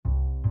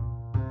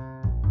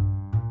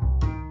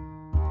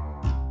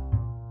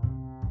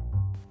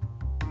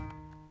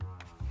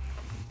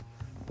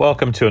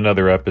Welcome to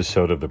another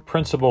episode of the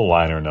Principal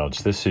Liner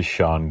Notes. This is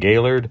Sean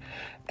Gaylord,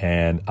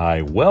 and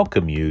I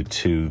welcome you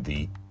to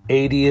the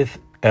 80th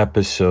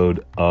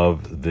episode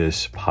of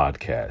this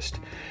podcast.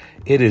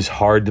 It is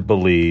hard to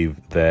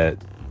believe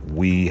that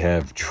we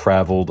have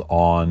traveled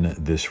on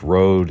this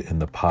road in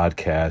the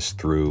podcast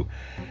through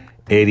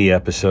 80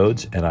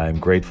 episodes, and I am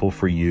grateful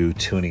for you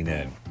tuning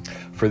in.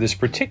 For this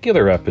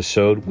particular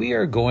episode, we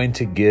are going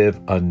to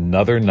give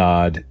another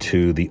nod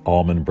to the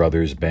Allman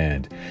Brothers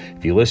Band.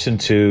 If you listen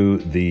to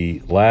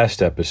the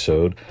last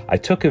episode, I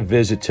took a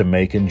visit to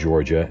Macon,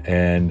 Georgia,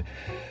 and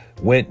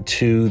went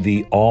to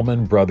the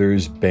Allman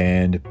Brothers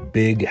Band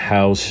Big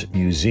House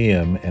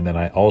Museum, and then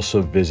I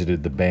also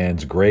visited the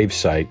band's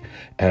gravesite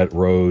at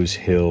Rose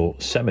Hill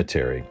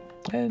Cemetery.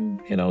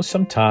 And,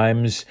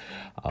 sometimes,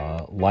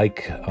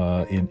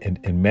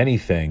 in many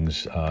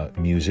things,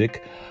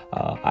 music,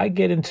 I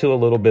get into a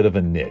little bit of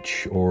a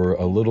niche or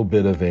a little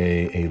bit of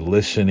a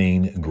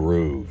listening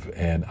groove.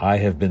 And I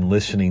have been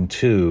listening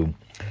to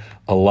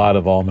a lot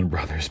of Allman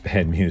Brothers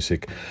Band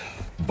music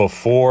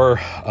before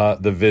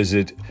the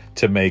visit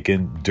to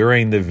Macon,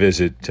 during the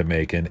visit to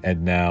Macon,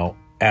 and now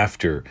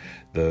after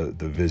the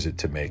visit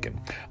to Macon.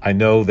 I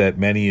know that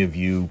many of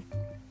you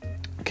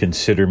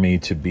consider me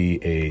to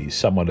be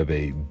somewhat of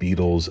a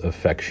Beatles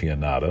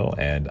aficionado,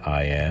 and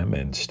I am,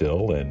 and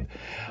still. And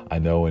I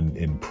know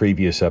in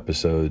previous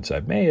episodes I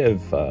may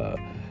have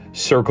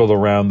circled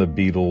around the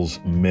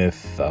Beatles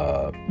myth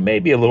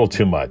maybe a little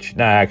too much.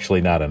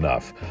 Actually not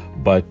enough.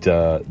 But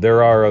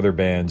there are other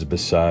bands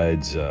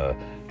besides the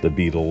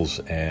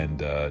Beatles,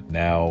 and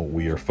now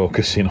we are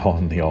focusing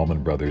on the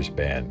Allman Brothers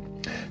Band.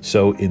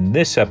 So in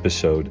this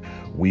episode,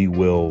 we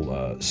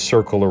will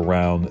circle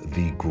around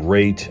the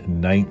great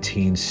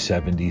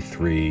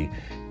 1973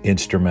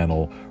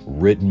 instrumental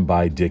written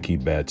by Dickie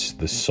Betts,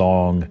 the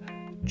song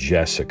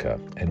Jessica.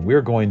 And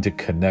we're going to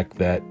connect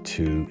that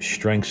to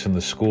Strengths in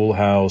the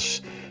Schoolhouse,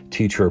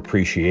 Teacher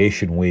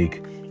Appreciation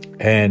Week,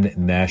 and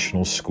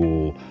National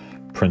School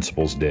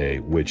Principals Day,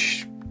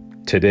 which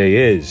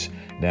today is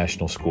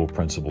National School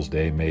Principals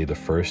Day, May the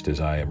 1st,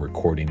 as I am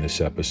recording this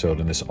episode.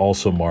 And this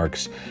also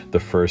marks the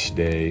first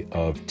day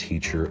of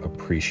Teacher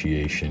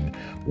Appreciation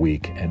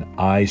Week. And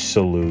I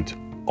salute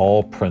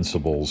all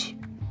principals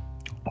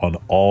on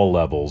all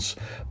levels,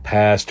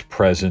 past,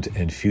 present,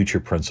 and future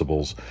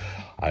principals.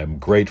 I am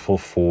grateful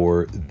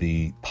for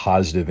the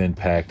positive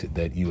impact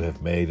that you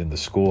have made in the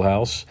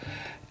schoolhouse.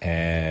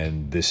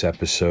 And this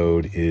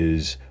episode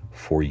is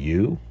for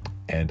you.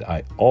 And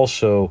I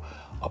also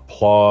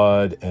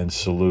applaud and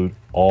salute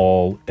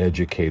all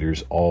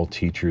educators, all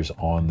teachers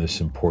on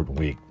this important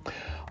week.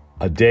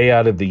 A day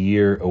out of the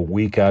year, a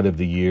week out of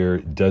the year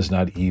does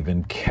not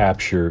even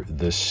capture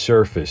the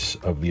surface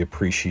of the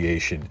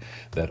appreciation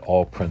that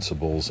all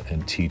principals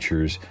and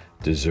teachers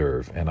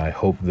deserve. And I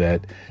hope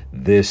that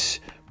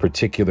this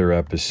particular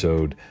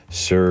episode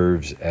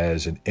serves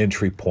as an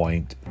entry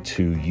point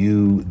to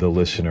you, the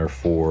listener,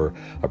 for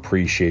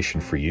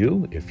appreciation for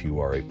you, if you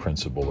are a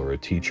principal or a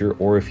teacher,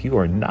 or if you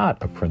are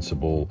not a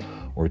principal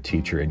or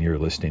teacher and you're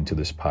listening to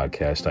this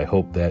podcast. I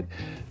hope that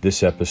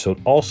this episode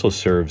also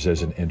serves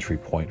as an entry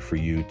point for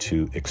you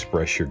to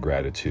express your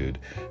gratitude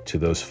to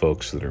those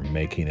folks that are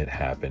making it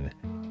happen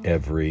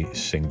every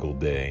single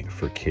day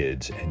for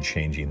kids and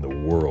changing the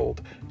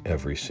world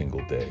every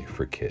single day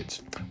for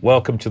kids.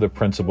 Welcome to the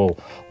Principal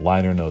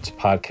Liner Notes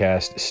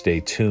podcast. Stay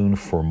tuned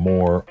for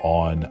more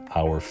on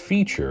our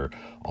feature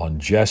on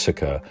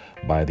Jessica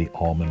by the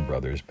Allman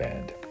Brothers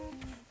Band.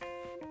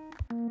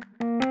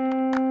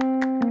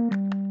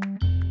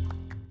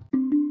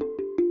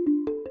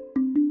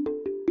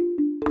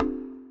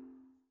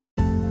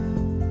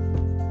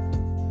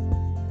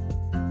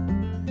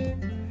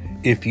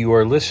 If you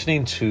are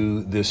listening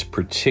to this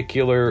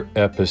particular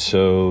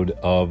episode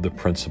of the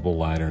Principal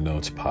Liner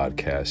Notes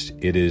podcast,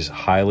 it is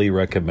highly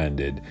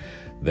recommended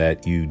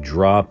that you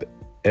drop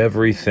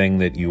everything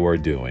that you are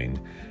doing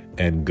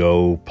and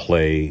go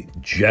play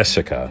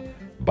Jessica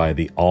by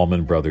the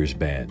Allman Brothers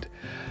Band.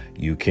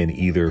 You can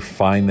either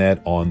find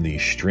that on the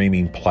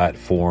streaming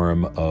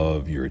platform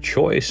of your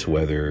choice,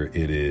 whether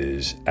it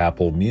is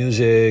Apple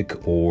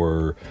Music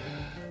or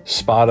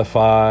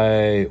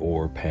Spotify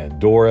or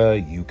Pandora.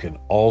 You can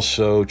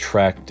also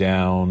track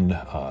down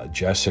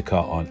Jessica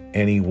on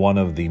any one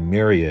of the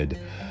myriad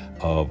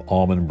of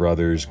Allman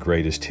Brothers'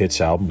 greatest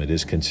hits album. It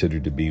is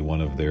considered to be one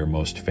of their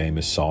most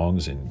famous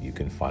songs, and you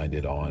can find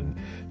it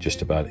on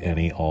just about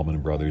any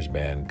Allman Brothers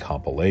Band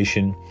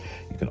compilation.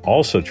 You can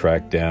also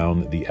track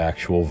down the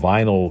actual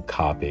vinyl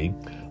copy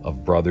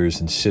of Brothers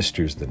and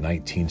Sisters, the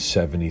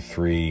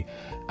 1973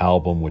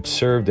 album, which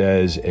served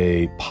as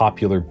a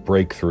popular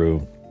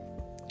breakthrough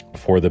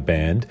for the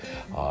band.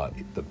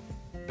 The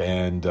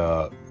band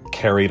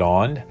carried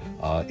on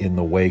in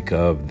the wake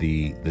of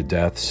the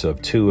deaths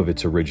of two of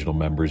its original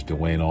members,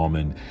 Duane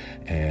Allman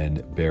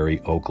and Barry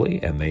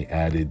Oakley, and they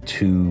added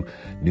two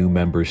new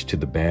members to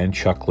the band,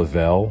 Chuck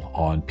Leavell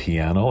on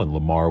piano and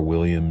Lamar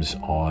Williams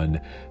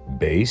on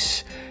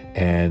bass.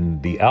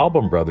 And the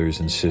album Brothers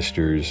and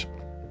Sisters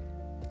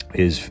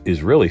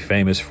is really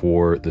famous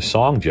for the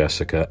song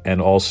Jessica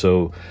and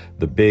also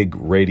the big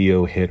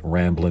radio hit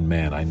Ramblin'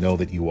 Man. I know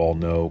that you all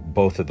know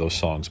both of those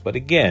songs, but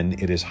again,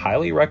 it is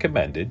highly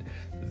recommended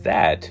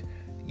that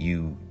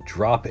you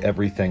drop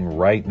everything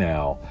right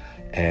now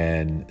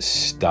and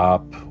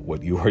stop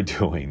what you are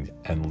doing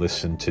and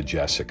listen to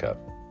Jessica.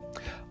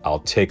 I'll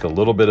take a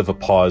little bit of a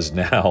pause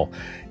now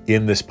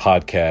in this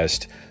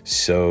podcast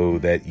so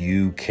that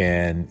you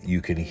can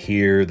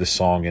hear the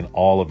song in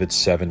all of its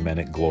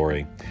 7-minute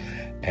glory,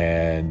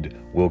 and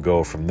we'll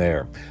go from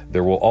there.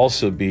 There will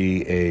also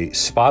be a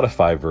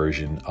Spotify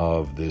version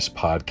of this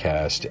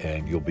podcast,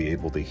 and you'll be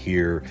able to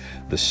hear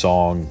the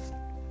song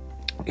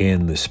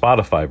in the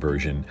Spotify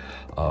version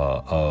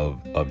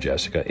of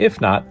Jessica. If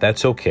not,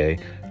 that's okay.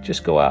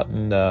 Just go out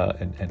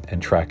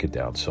and track it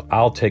down. So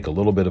I'll take a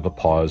little bit of a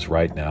pause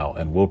right now,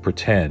 and we'll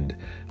pretend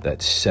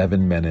that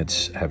 7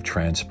 minutes have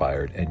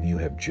transpired and you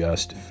have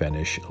just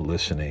finished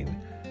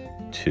listening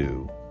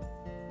to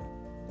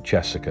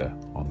Jessica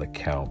on the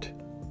count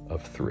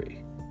of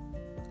 3.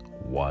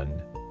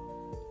 1,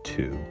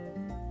 2,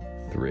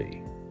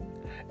 3.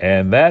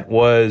 And that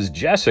was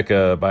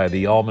Jessica by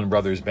the Allman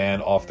Brothers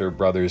Band off their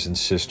Brothers and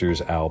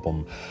Sisters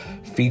album,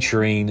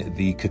 featuring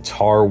the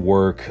guitar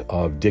work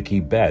of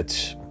Dickie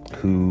Betts,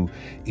 who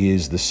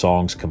is the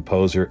song's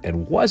composer.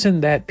 And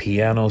wasn't that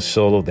piano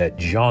solo, that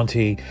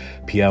jaunty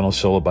piano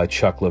solo by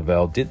Chuck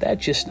Leavell, did that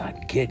just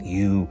not get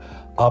you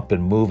up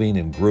and moving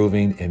and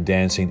grooving and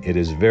dancing? It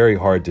is very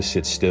hard to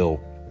sit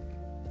still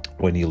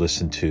when you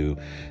listen to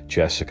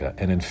Jessica.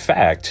 And in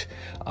fact,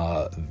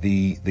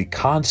 the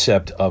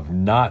concept of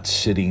not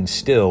sitting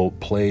still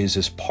plays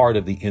as part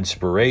of the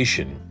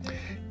inspiration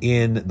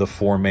in the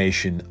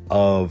formation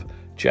of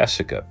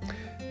Jessica.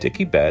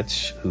 Dickie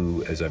Betts,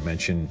 who, as I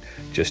mentioned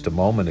just a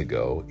moment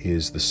ago,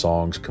 is the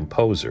song's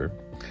composer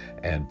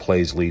and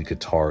plays lead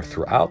guitar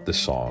throughout the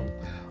song,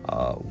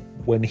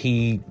 when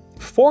he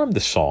formed the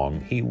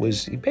song, he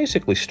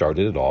basically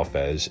started it off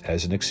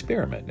as an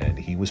experiment, and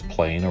he was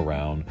playing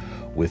around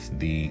with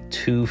the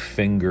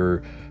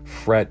 2-finger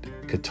fret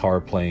guitar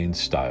playing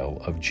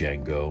style of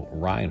Django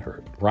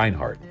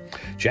Reinhardt.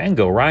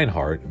 Django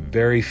Reinhardt,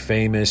 very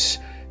famous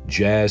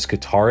jazz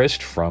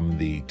guitarist from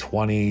the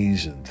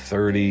 20s and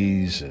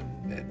 30s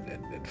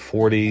and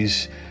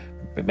 40s,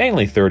 but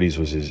mainly 30s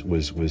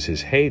was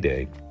his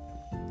heyday,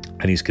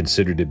 and he's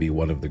considered to be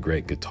one of the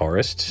great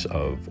guitarists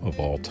of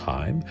all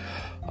time.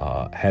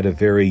 Had a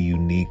very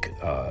unique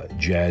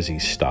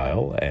jazzy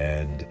style,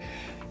 and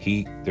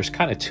there's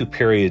kind of 2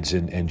 periods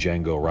in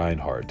Django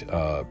Reinhardt.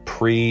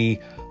 Pre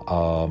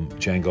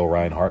Django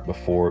Reinhardt,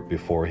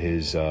 before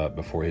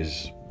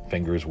his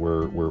fingers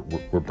were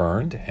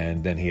burned,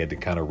 and then he had to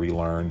kind of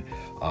relearn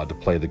to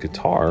play the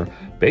guitar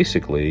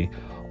basically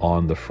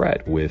on the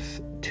fret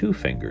with 2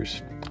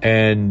 fingers.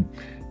 And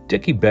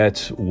Dickie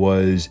Betts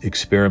was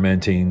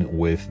experimenting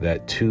with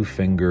that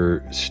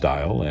 2-finger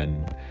style,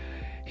 and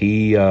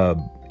he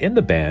in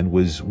the band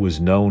was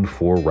known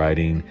for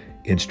writing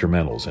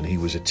instrumentals, and he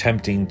was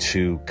attempting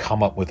to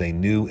come up with a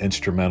new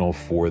instrumental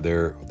for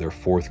their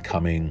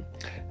forthcoming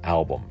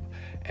album,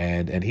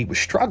 and he was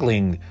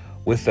struggling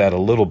with that a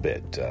little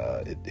bit.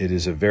 It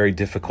is a very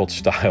difficult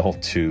style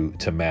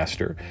to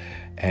master,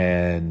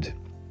 and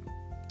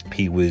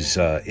he was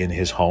in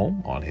his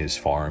home on his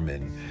farm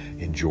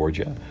in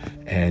Georgia,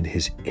 and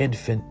his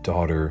infant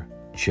daughter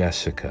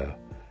Jessica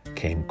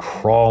came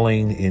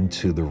crawling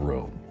into the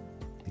room,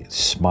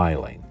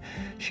 smiling.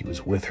 She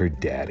was with her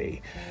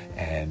daddy,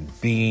 and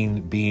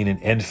being an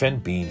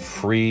infant, being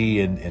free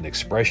and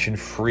expression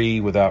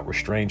free without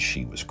restraint,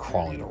 she was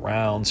crawling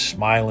around,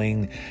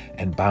 smiling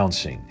and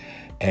bouncing.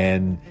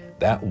 And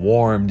that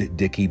warmed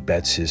Dickie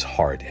Betts'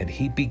 heart, and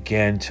he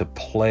began to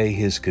play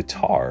his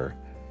guitar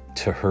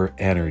to her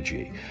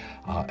energy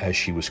as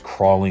she was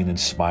crawling and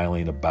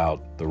smiling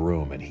about the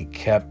room. And he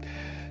kept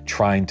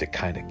trying to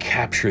kind of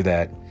capture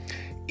that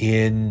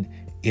in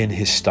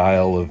his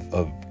style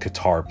of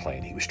guitar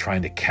playing. He was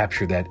trying to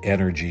capture that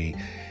energy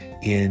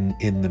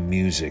in the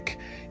music,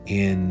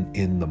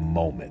 in the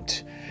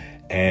moment.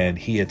 And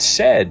he had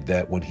said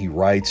that when he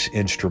writes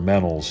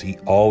instrumentals, he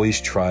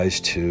always tries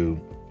to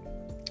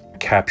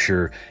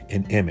capture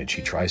an image.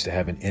 He tries to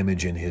have an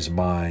image in his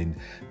mind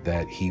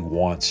that he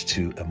wants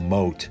to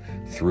emote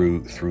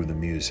through the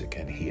music.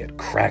 And he had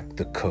cracked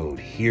the code.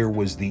 Here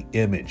was the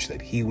image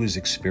that he was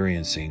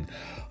experiencing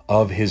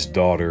of his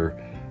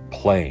daughter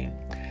playing.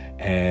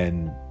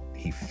 And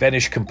he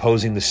finished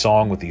composing the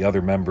song with the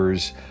other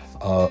members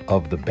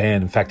of the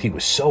band. In fact, he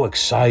was so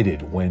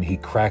excited when he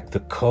cracked the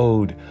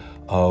code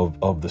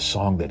of the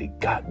song that he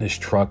got in his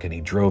truck and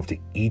he drove to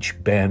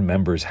each band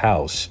member's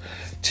house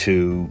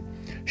to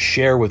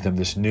share with them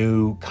this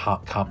new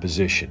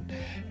composition.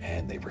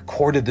 And they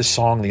recorded the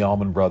song, the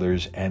Allman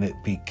Brothers, and it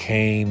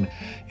became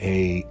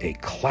a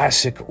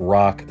classic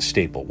rock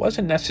staple. It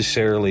wasn't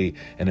necessarily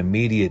an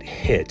immediate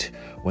hit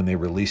when they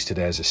released it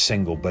as a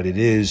single, but it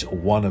is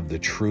one of the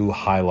true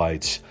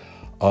highlights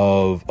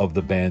of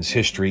the band's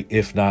history,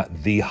 if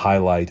not the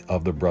highlight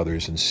of the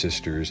Brothers and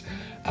Sisters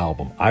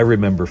album. I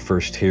remember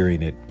first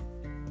hearing it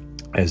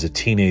as a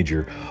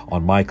teenager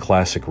on my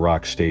classic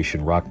rock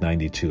station, Rock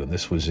 92, and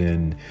this was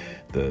in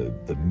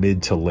the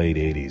mid to late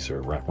 80s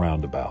or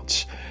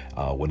roundabouts,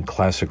 when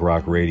classic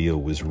rock radio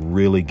was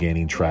really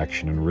gaining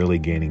traction and really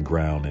gaining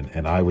ground,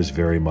 and I was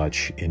very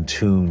much in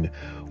tune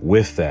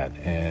with that.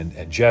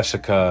 And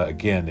Jessica,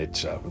 again,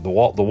 it's the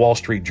Wall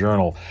Street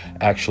Journal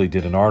actually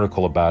did an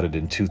article about it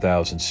in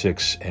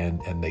 2006,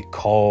 and they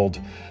called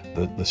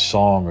the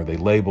song, or they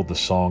labeled the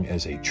song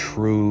as a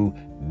true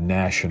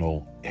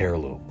national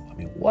heirloom. I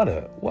mean, what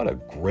a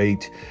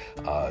great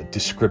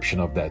description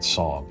of that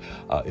song.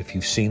 If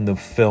you've seen the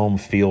film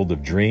Field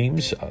of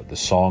Dreams, the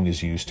song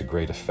is used to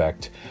great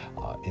effect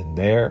in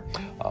there.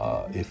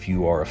 If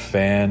you are a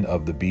fan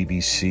of the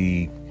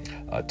BBC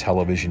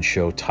television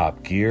show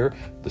Top Gear,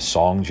 the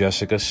song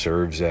Jessica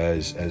serves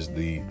as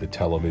the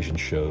television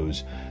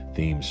show's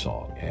theme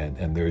song.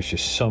 And there's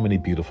just so many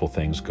beautiful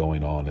things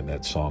going on in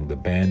that song. The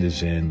band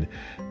is in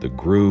the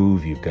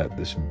groove. You've got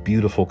this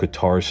beautiful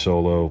guitar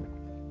solo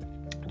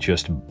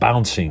just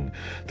bouncing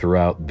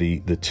throughout the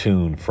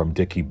tune from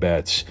Dickie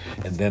Betts.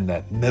 And then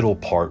that middle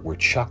part where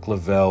Chuck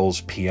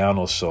Leavell's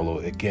piano solo,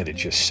 again, it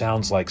just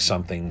sounds like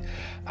something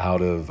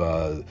out of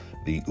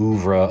the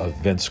oeuvre of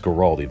Vince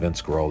Guaraldi.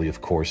 Vince Guaraldi, of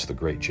course, the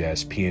great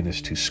jazz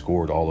pianist who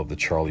scored all of the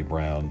Charlie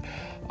Brown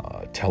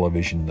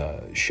television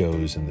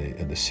shows in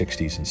the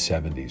 60s and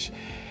 70s.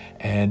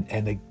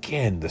 And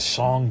again, the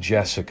song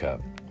Jessica,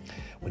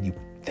 when you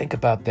think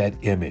about that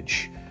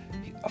image,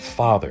 a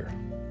father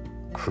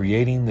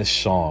creating this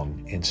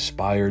song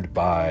inspired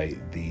by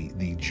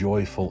the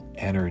joyful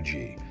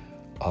energy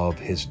of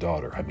his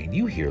daughter. I mean,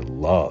 you hear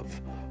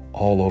love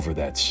all over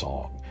that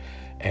song.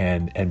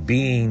 And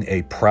being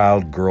a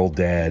proud girl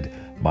dad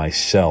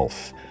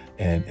myself,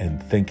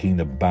 and thinking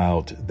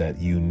about that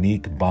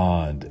unique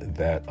bond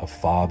that a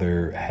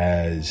father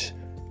has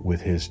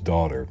with his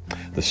daughter,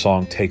 the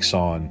song takes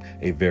on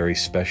a very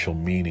special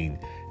meaning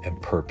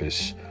and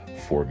purpose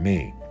for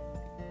me.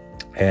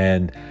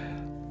 And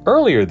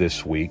earlier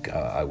this week,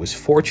 I was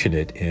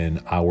fortunate in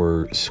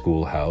our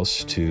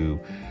schoolhouse to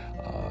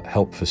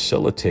help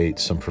facilitate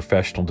some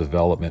professional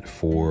development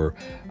for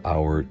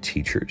our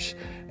teachers.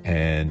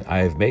 And I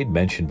have made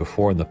mention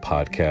before in the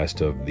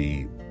podcast of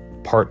the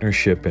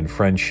partnership and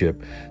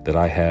friendship that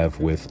I have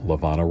with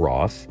LaVonna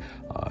Roth.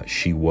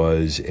 She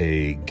was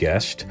a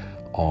guest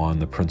on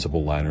the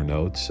Principal Liner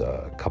Notes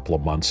a couple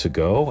of months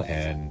ago,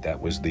 and that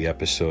was the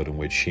episode in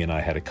which she and I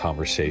had a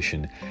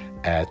conversation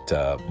at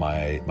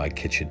my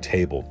kitchen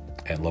table.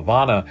 And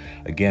LaVonna,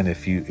 again,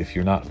 if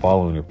you're not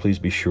following her, please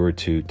be sure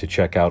to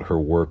check out her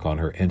work on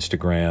her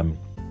Instagram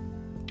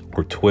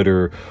or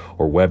Twitter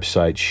or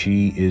website.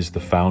 She is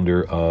the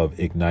founder of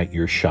Ignite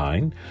Your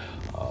Shine,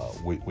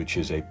 which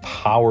is a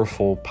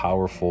powerful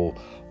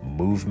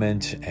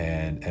movement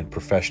and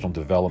professional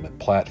development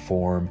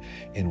platform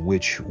in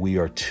which we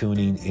are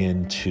tuning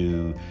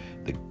into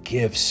the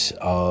gifts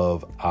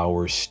of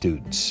our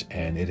students.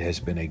 And it has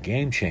been a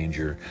game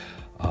changer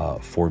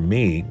for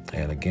me,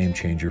 and a game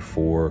changer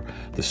for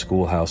the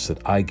schoolhouse that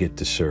I get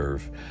to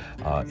serve,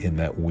 in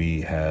that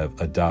we have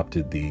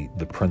adopted the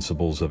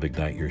principles of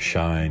Ignite Your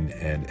Shine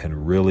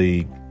and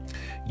really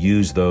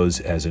use those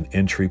as an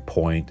entry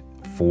point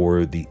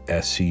for the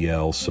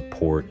SEL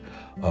support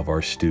of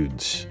our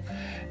students.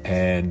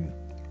 And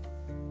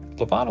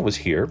LaVonna was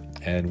here,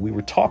 and we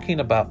were talking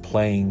about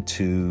playing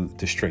to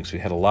the strengths. We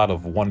had a lot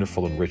of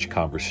wonderful and rich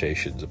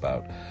conversations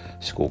about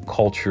school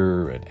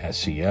culture and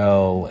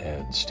SEL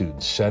and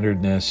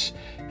student-centeredness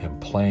and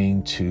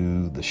playing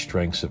to the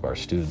strengths of our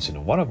students. And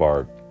in one of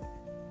our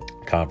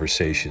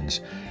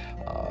conversations,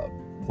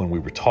 when we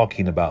were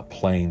talking about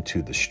playing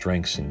to the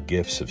strengths and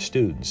gifts of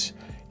students,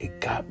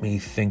 it got me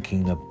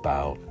thinking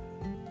about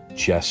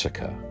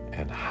Jessica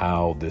and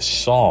how this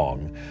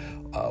song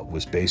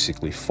was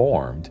basically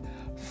formed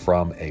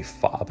from a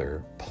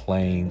father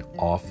playing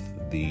off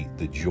the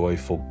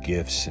joyful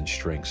gifts and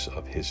strengths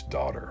of his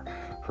daughter,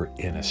 her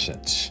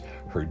innocence,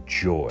 her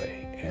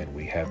joy. And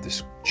we have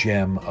this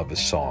gem of a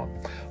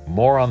song.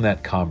 More on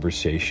that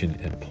conversation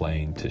and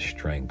playing to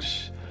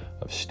strengths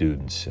of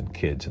students and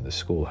kids in the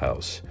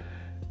schoolhouse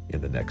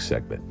in the next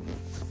segment.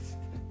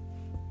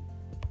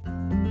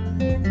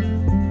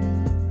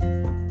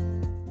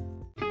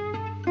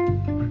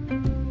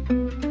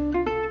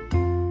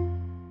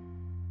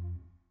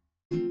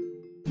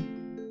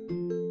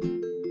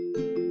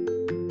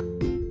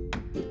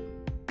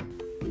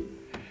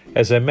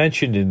 As I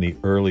mentioned in the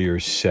earlier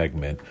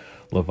segment,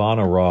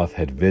 LaVonna Roth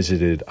had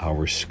visited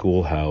our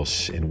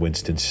schoolhouse in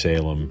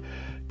Winston-Salem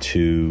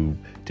to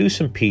do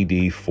some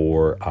PD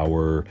for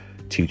our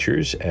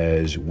teachers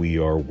as we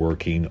are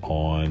working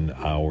on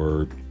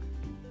our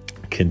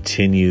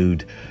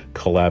continued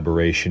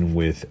collaboration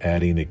with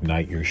adding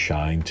Ignite Your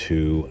Shine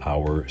to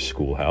our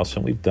schoolhouse.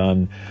 And we've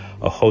done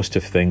a host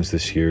of things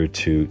this year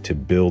to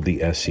build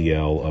the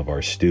SEL of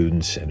our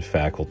students and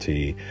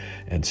faculty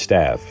and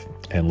staff.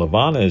 And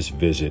LaVonna's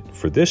visit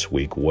for this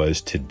week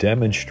was to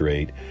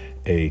demonstrate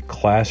a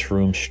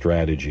classroom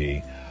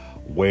strategy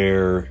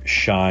where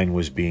shine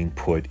was being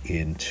put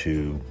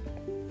into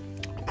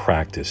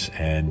practice.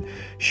 And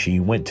she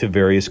went to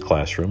various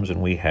classrooms,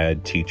 and we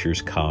had teachers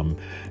come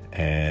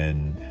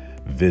and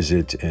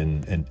visit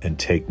and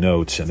take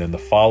notes. And then the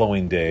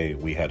following day,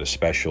 we had a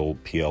special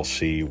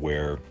PLC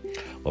where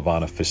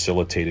LaVonna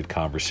facilitated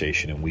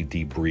conversation and we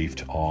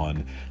debriefed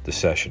on the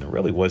session. It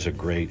really was a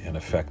great and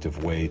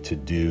effective way to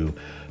do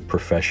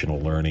professional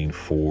learning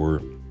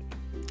for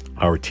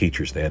our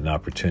teachers. They had an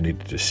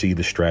opportunity to see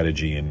the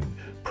strategy in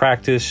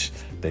practice.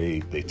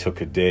 They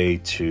took a day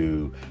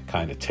to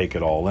kind of take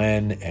it all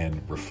in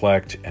and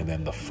reflect, and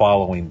then the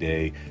following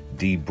day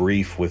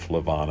debrief with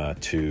LaVonna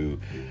to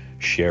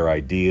share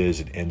ideas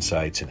and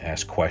insights and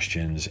ask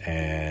questions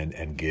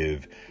and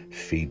give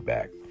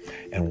feedback.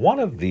 And one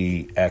of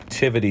the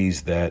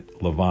activities that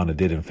LaVonna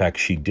did, in fact,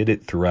 she did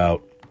it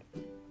throughout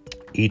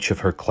each of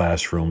her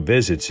classroom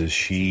visits, is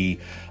she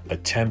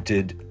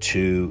attempted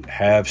to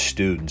have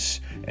students,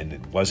 and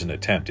it wasn't an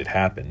attempt, it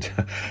happened.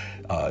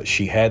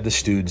 She had the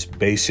students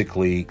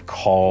basically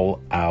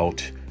call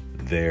out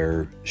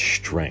their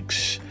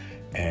strengths,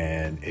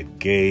 and it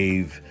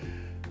gave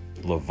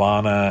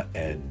LaVonna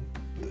and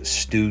the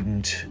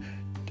student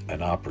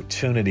an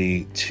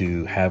opportunity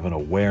to have an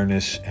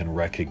awareness and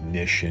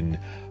recognition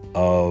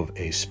of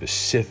a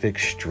specific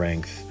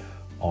strength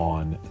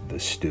on the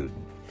student.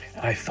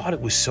 And I thought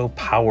it was so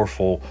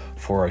powerful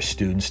for our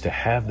students to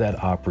have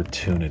that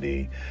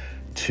opportunity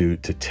to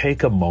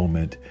take a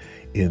moment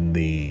in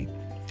the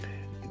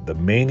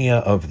mania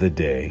of the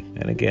day.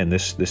 And again,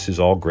 this is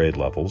all grade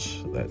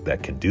levels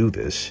that can do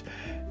this,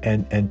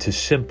 and to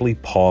simply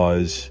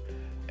pause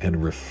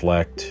and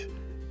reflect,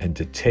 and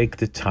to take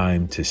the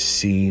time to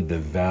see the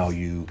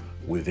value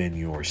within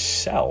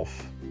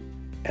yourself,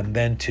 and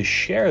then to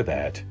share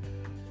that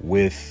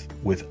with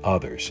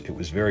others. It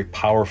was very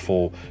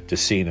powerful to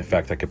see. And in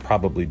fact, I could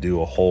probably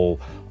do a whole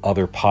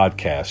other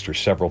podcast or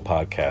several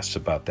podcasts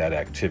about that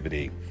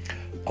activity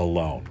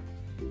alone.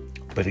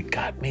 But it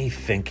got me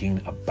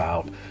thinking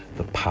about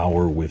the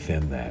power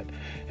within that,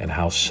 and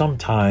how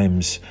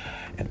sometimes,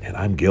 and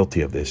I'm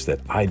guilty of this, that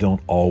I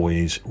don't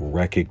always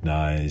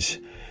recognize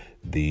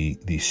the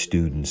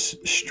student's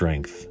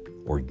strength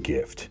or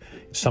gift.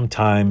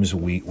 Sometimes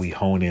we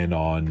hone in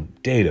on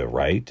data,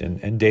 right?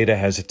 And data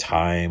has a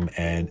time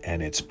and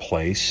its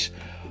place,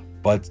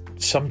 but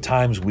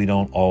sometimes we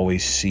don't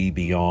always see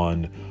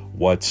beyond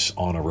what's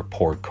on a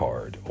report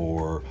card,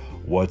 or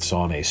what's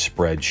on a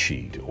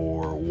spreadsheet,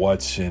 or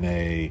what's in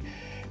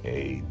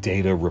a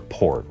data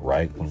report,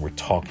 right? When we're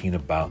talking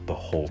about the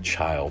whole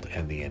child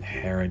and the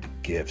inherent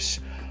gifts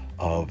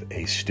of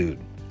a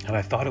student. And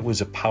I thought it was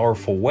a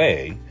powerful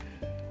way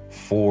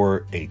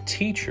for a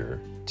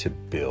teacher to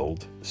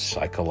build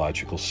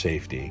psychological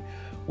safety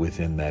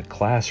within that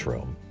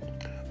classroom,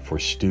 for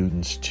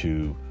students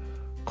to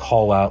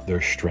call out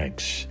their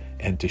strengths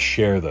and to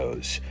share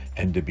those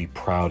and to be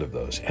proud of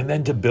those, and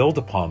then to build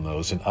upon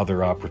those in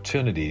other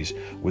opportunities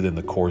within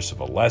the course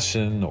of a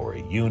lesson or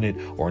a unit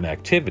or an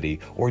activity,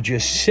 or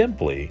just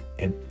simply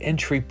an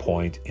entry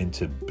point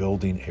into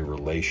building a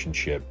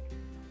relationship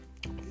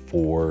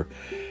for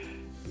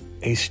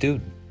a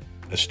student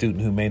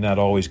who may not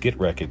always get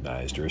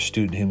recognized, or a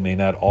student who may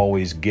not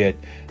always get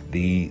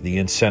the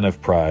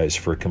incentive prize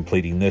for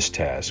completing this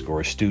task,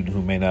 or a student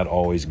who may not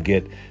always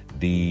get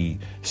the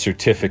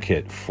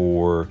certificate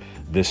for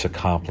this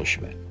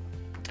accomplishment.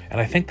 And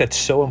I think that's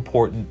so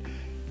important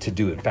to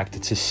do. In fact,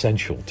 it's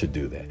essential to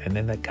do that. And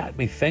then that got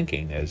me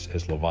thinking, as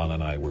LaVonna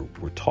and I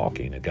were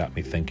talking, it got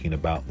me thinking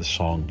about the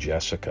song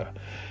Jessica,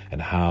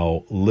 and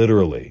how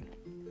literally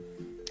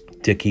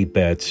Dickie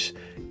Betts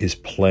is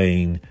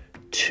playing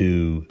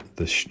to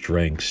the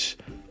strengths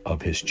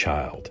of his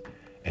child.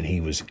 And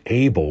he was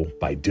able,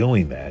 by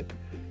doing that,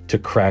 to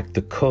crack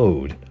the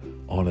code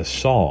on a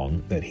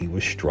song that he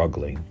was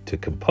struggling to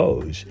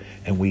compose.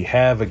 And we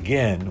have,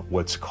 again,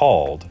 what's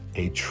called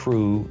a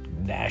true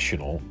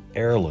national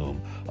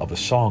heirloom of a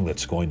song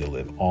that's going to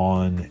live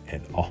on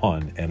and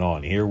on and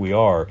on. Here we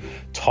are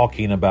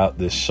talking about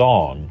this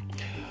song,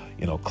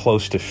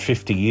 close to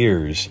 50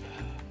 years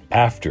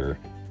after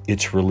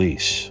its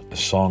release, a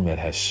song that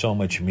has so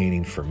much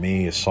meaning for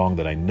me, a song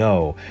that I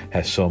know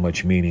has so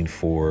much meaning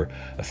for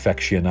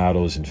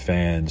aficionados and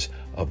fans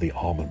of the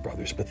Allman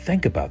Brothers. But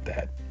think about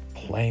that.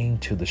 Playing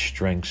to the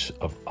strengths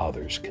of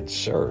others can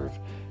serve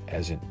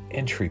as an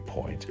entry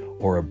point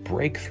or a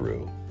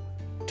breakthrough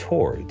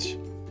towards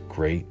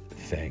great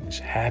things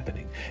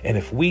happening. And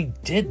if we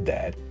did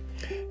that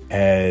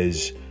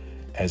as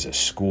a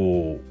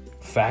school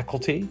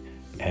faculty,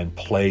 and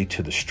play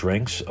to the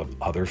strengths of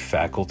other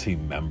faculty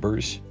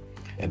members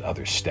and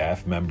other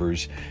staff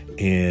members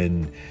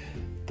in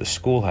the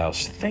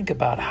schoolhouse, think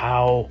about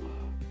how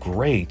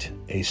great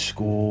a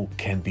school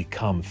can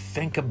become.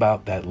 Think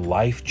about that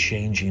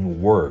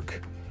life-changing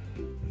work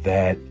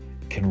that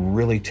can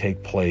really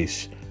take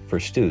place for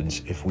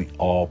students if we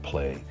all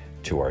play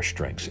to our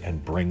strengths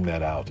and bring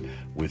that out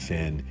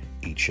within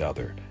each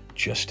other,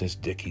 just as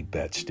Dickie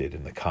Betts did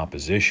in the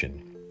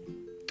composition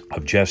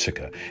of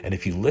Jessica. And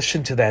if you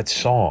listen to that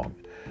song,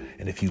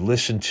 and if you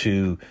listen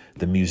to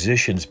the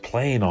musicians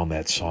playing on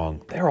that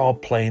song, they're all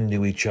playing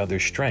to each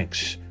other's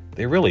strengths.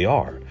 They really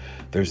are.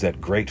 There's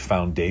that great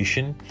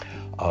foundation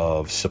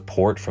of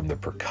support from the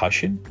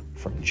percussion,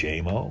 from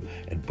JMO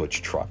and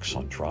Butch Trucks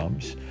on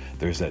drums.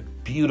 There's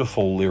that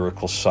beautiful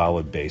lyrical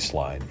solid bass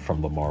line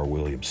from Lamar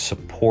Williams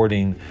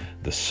supporting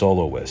the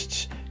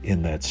soloists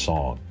in that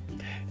song.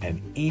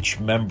 And each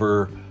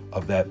member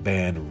of that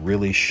band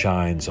really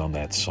shines on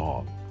that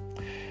song.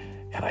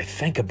 And I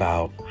think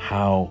about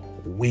how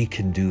we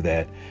can do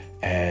that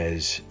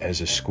as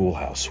a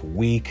schoolhouse.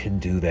 We can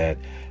do that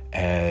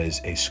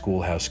as a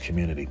schoolhouse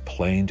community,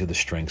 playing to the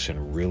strengths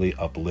and really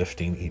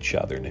uplifting each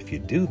other. And if you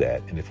do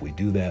that, and if we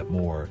do that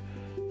more,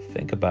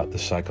 think about the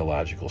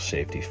psychological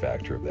safety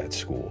factor of that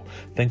school.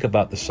 Think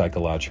about the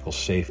psychological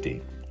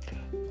safety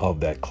of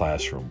that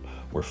classroom,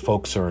 where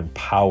folks are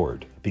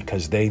empowered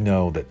because they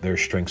know that their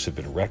strengths have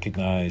been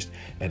recognized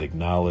and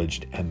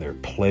acknowledged, and they're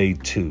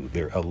played to,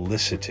 they're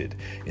elicited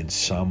in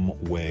some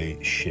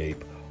way,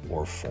 shape,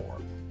 or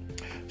form.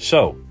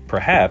 So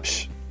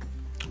perhaps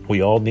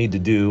we all need to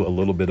do a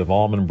little bit of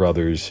Allman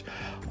Brothers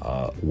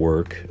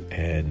work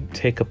and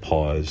take a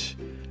pause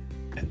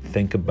and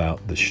think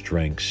about the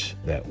strengths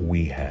that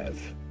we have.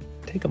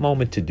 Take a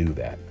moment to do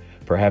that.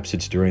 Perhaps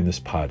it's during this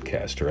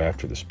podcast or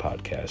after this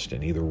podcast,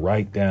 and either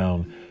write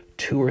down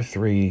 2 or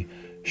 3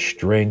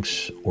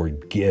 strengths or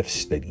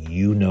gifts that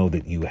you know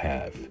that you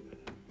have.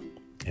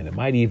 And it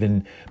might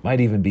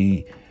even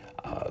be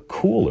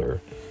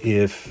cooler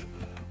if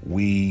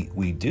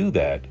we do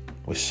that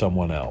with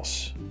someone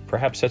else.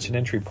 Perhaps that's an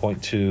entry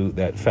point to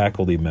that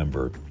faculty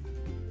member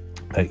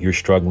that you're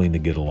struggling to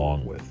get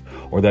along with,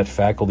 or that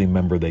faculty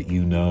member that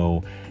you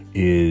know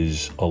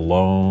is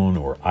alone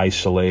or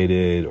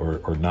isolated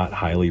or not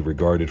highly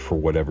regarded for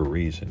whatever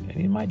reason.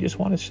 And you might just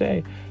want to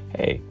say,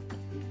 hey,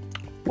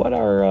 what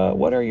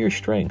are your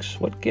strengths?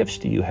 What gifts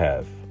do you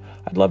have?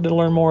 I'd love to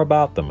learn more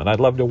about them, and I'd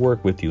love to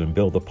work with you and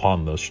build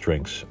upon those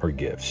strengths or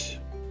gifts.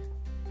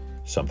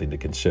 Something to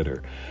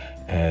consider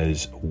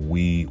as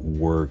we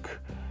work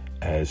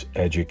as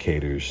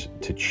educators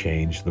to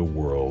change the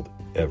world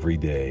every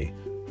day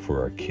for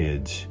our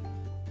kids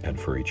and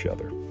for each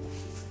other.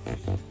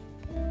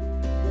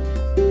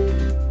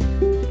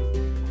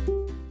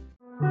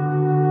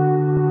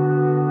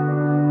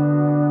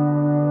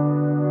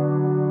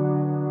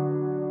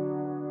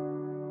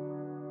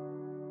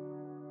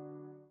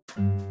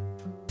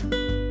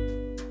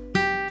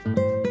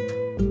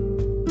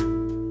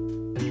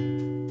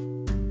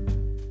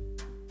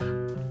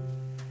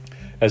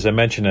 As I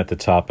mentioned at the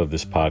top of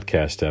this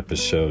podcast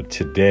episode,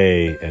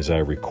 today, as I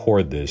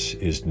record this,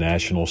 is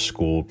National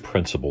School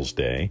Principals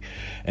Day,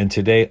 and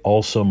today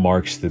also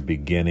marks the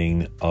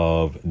beginning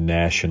of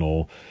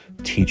National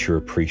Teacher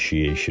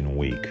Appreciation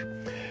Week.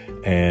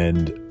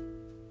 And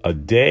a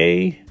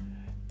day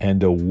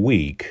and a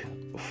week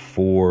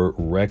for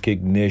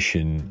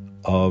recognition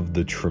of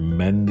the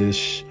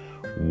tremendous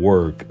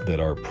work that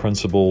our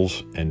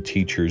principals and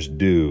teachers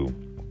do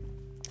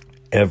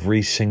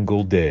every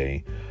single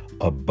day,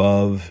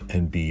 above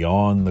and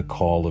beyond the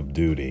call of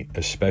duty.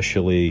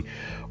 Especially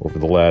over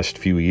the last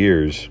few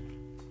years,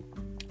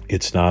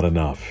 it's not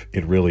enough.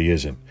 It really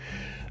isn't.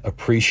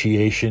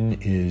 Appreciation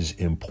is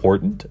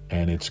important,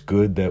 and it's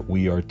good that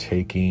we are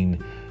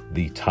taking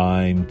the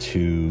time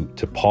to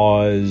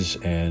pause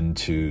and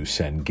to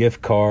send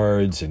gift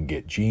cards and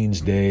get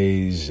Jeans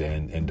Days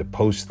and to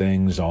post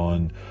things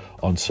on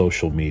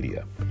social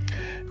media.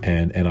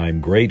 And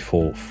I'm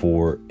grateful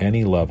for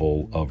any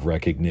level of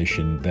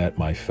recognition that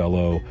my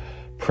fellow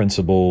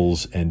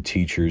principals and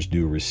teachers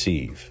do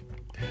receive.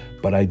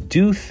 But I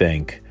do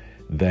think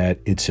that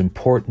it's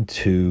important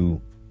to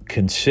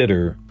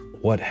consider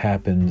what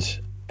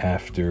happens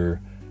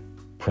after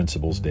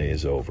Principals Day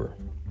is over.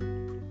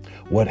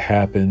 What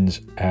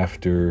happens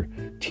after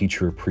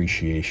Teacher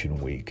Appreciation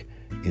Week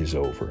is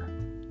over?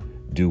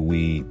 Do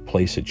we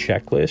place a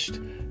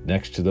checklist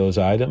next to those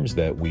items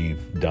that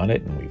we've done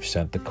it and we've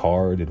sent the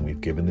card and we've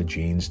given the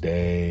Jeans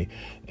Day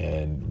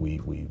and we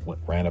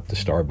ran up to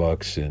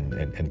Starbucks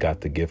and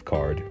got the gift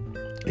card?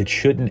 It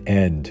shouldn't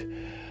end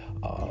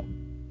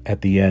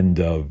at the end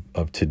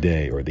of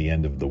today or the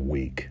end of the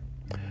week.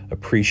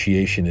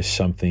 Appreciation is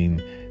something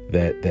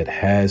that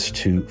has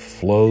to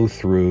flow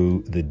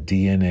through the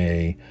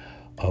DNA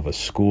of a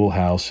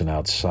schoolhouse and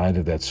outside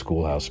of that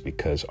schoolhouse,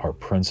 because our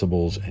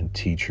principals and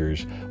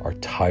teachers are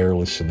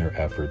tireless in their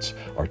efforts,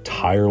 are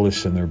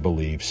tireless in their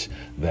beliefs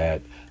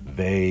that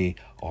they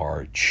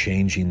are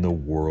changing the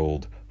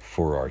world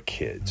for our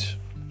kids.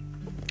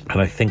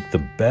 And I think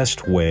the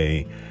best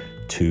way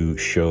to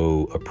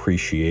show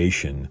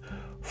appreciation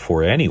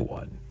for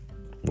anyone,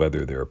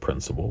 whether they're a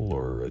principal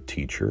or a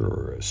teacher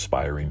or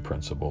aspiring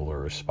principal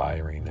or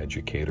aspiring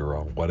educator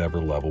on whatever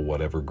level,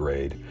 whatever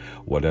grade,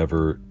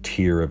 whatever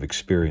tier of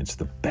experience,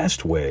 the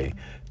best way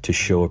to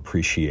show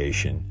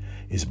appreciation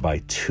is by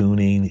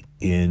tuning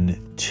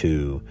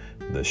into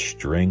the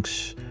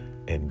strengths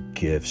and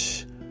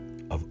gifts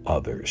of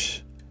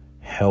others,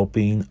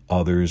 helping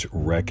others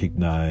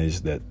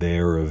recognize that they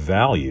are of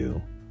value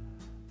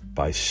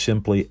by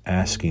simply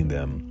asking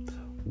them,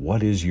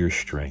 what is your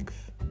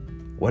strength?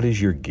 What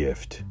is your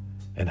gift?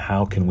 And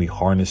how can we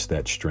harness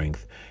that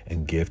strength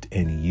and gift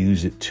and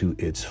use it to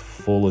its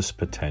fullest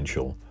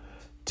potential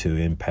to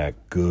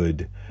impact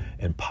good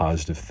and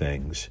positive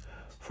things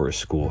for a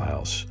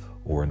schoolhouse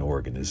or an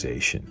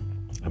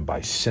organization? And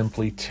by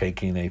simply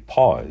taking a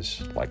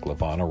pause, like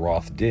LaVonna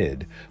Roth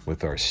did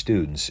with our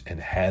students, and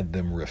had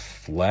them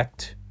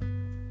reflect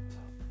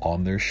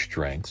on their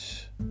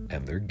strengths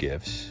and their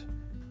gifts,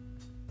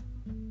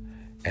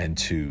 and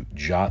to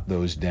jot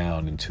those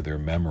down into their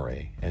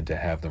memory and to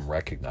have them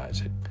recognize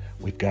it.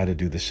 We've got to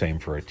do the same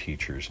for our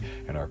teachers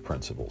and our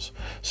principals.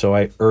 So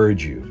I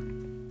urge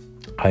you,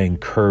 I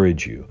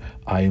encourage you,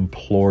 I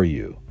implore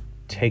you,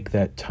 take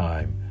that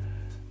time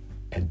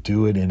and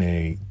do it in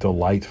a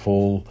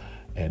delightful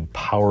and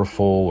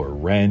powerful or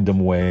random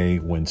way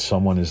when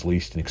someone is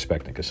least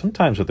expecting. Because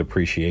sometimes with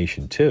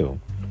appreciation too,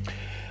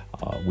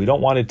 we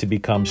don't want it to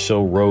become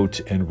so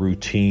rote and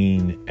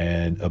routine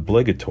and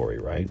obligatory,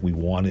 right? We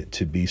want it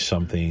to be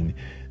something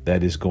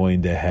that is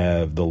going to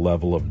have the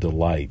level of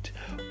delight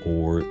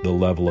or the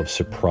level of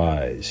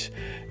surprise.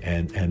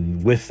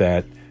 And with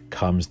that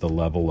comes the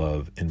level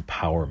of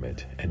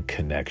empowerment and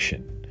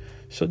connection.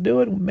 So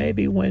do it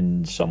maybe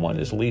when someone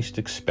is least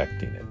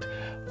expecting it,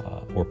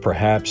 or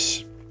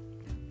perhaps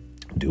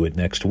do it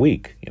next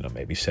week.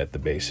 Maybe set the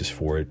basis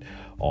for it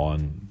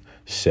on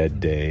said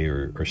day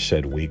or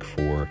said week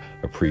for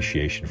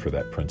appreciation for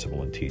that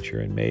principal and teacher,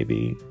 and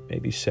maybe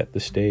set the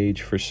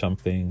stage for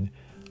something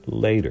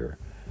later.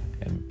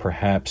 And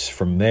perhaps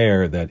from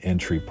there, that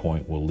entry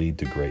point will lead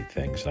to great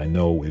things. I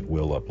know it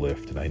will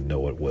uplift, and I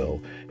know it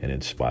will and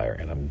inspire.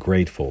 And I'm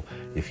grateful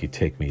if you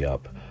take me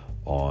up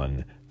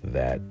on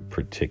that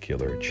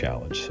particular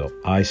challenge. So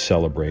I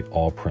celebrate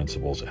all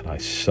principals, and I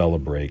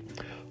celebrate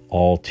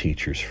all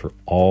teachers for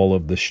all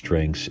of the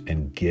strengths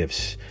and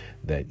gifts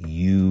that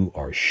you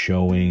are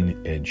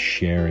showing and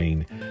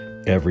sharing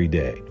every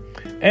day.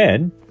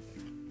 And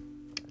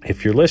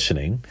if you're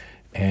listening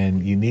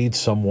and you need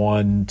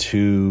someone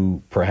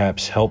to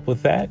perhaps help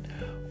with that,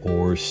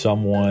 or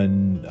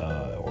someone,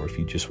 or if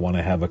you just want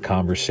to have a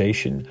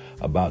conversation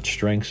about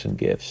strengths and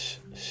gifts,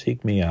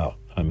 seek me out.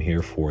 I'm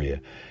here for you.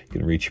 You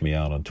can reach me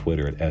out on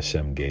Twitter at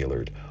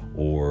smgaylord,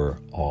 or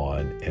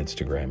on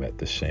Instagram at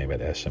the same, at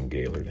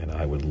smgaylord. And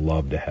I would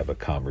love to have a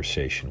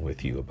conversation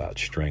with you about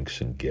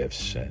strengths and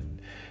gifts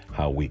and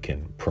how we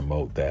can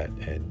promote that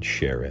and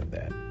share in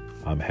that.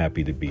 I'm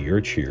happy to be your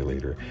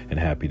cheerleader and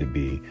happy to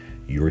be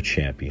your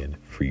champion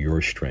for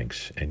your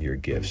strengths and your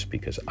gifts,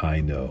 because I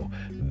know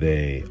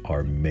they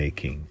are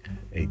making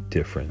a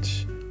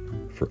difference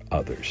for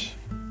others.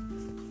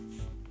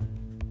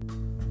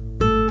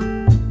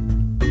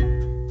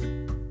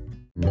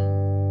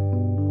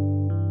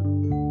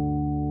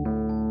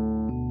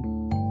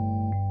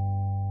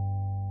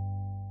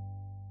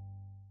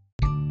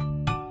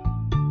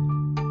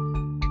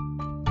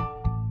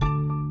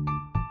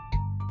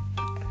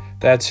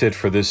 That's it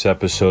for this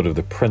episode of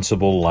the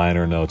Principal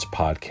Liner Notes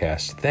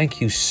podcast.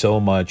 Thank you so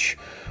much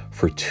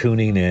for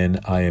tuning in.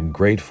 I am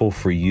grateful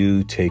for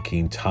you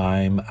taking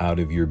time out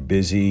of your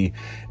busy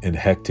and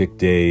hectic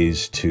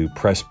days to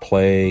press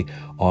play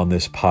on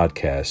this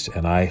podcast.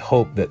 And I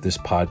hope that this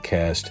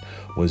podcast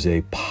was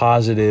a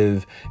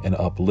positive and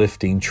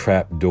uplifting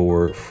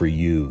trapdoor for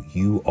you.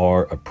 You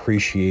are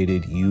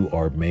appreciated. You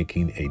are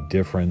making a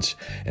difference.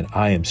 And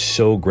I am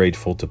so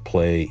grateful to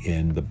play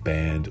in the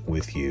band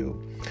with you.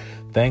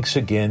 Thanks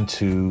again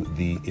to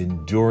the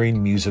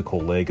enduring musical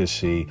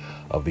legacy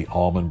of the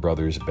Allman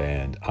Brothers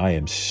Band. I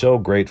am so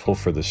grateful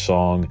for the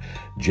song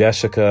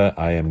Jessica.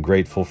 I am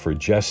grateful for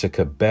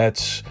Jessica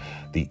Betts,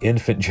 the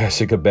infant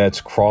Jessica Betts,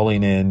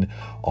 crawling in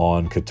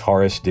on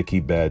guitarist Dickie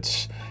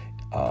Betts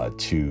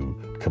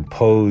to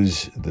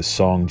compose the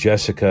song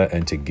Jessica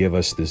and to give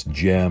us this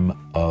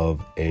gem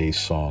of a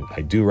song.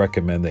 I do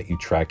recommend that you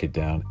track it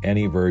down,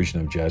 any version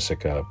of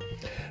Jessica,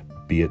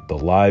 be it the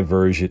live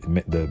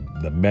version,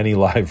 the many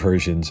live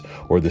versions,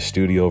 or the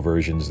studio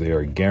versions. They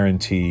are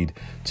guaranteed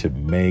to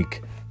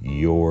make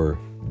your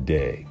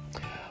day.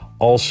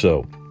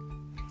 Also,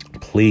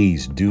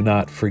 please do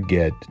not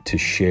forget to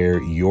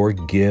share your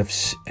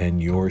gifts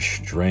and your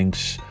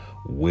strengths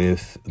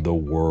with the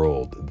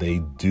world. They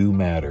do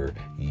matter.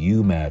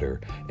 You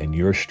matter. And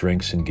your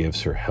strengths and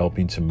gifts are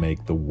helping to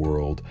make the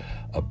world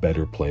a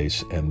better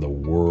place. And the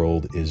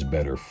world is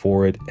better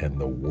for it. And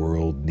the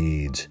world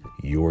needs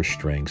your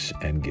strengths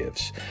and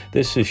gifts.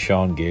 This is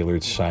Sean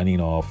Gaylord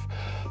signing off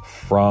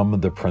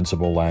from the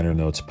Principal Liner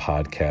Notes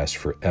podcast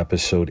for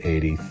episode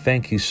 80.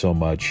 Thank you so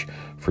much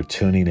for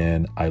tuning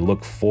in. I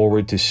look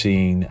forward to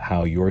seeing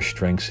how your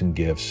strengths and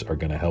gifts are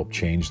going to help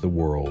change the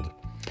world.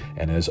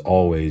 And as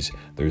always,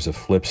 there's a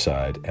flip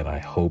side, and I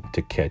hope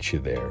to catch you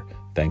there.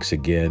 Thanks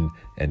again,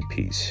 and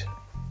peace.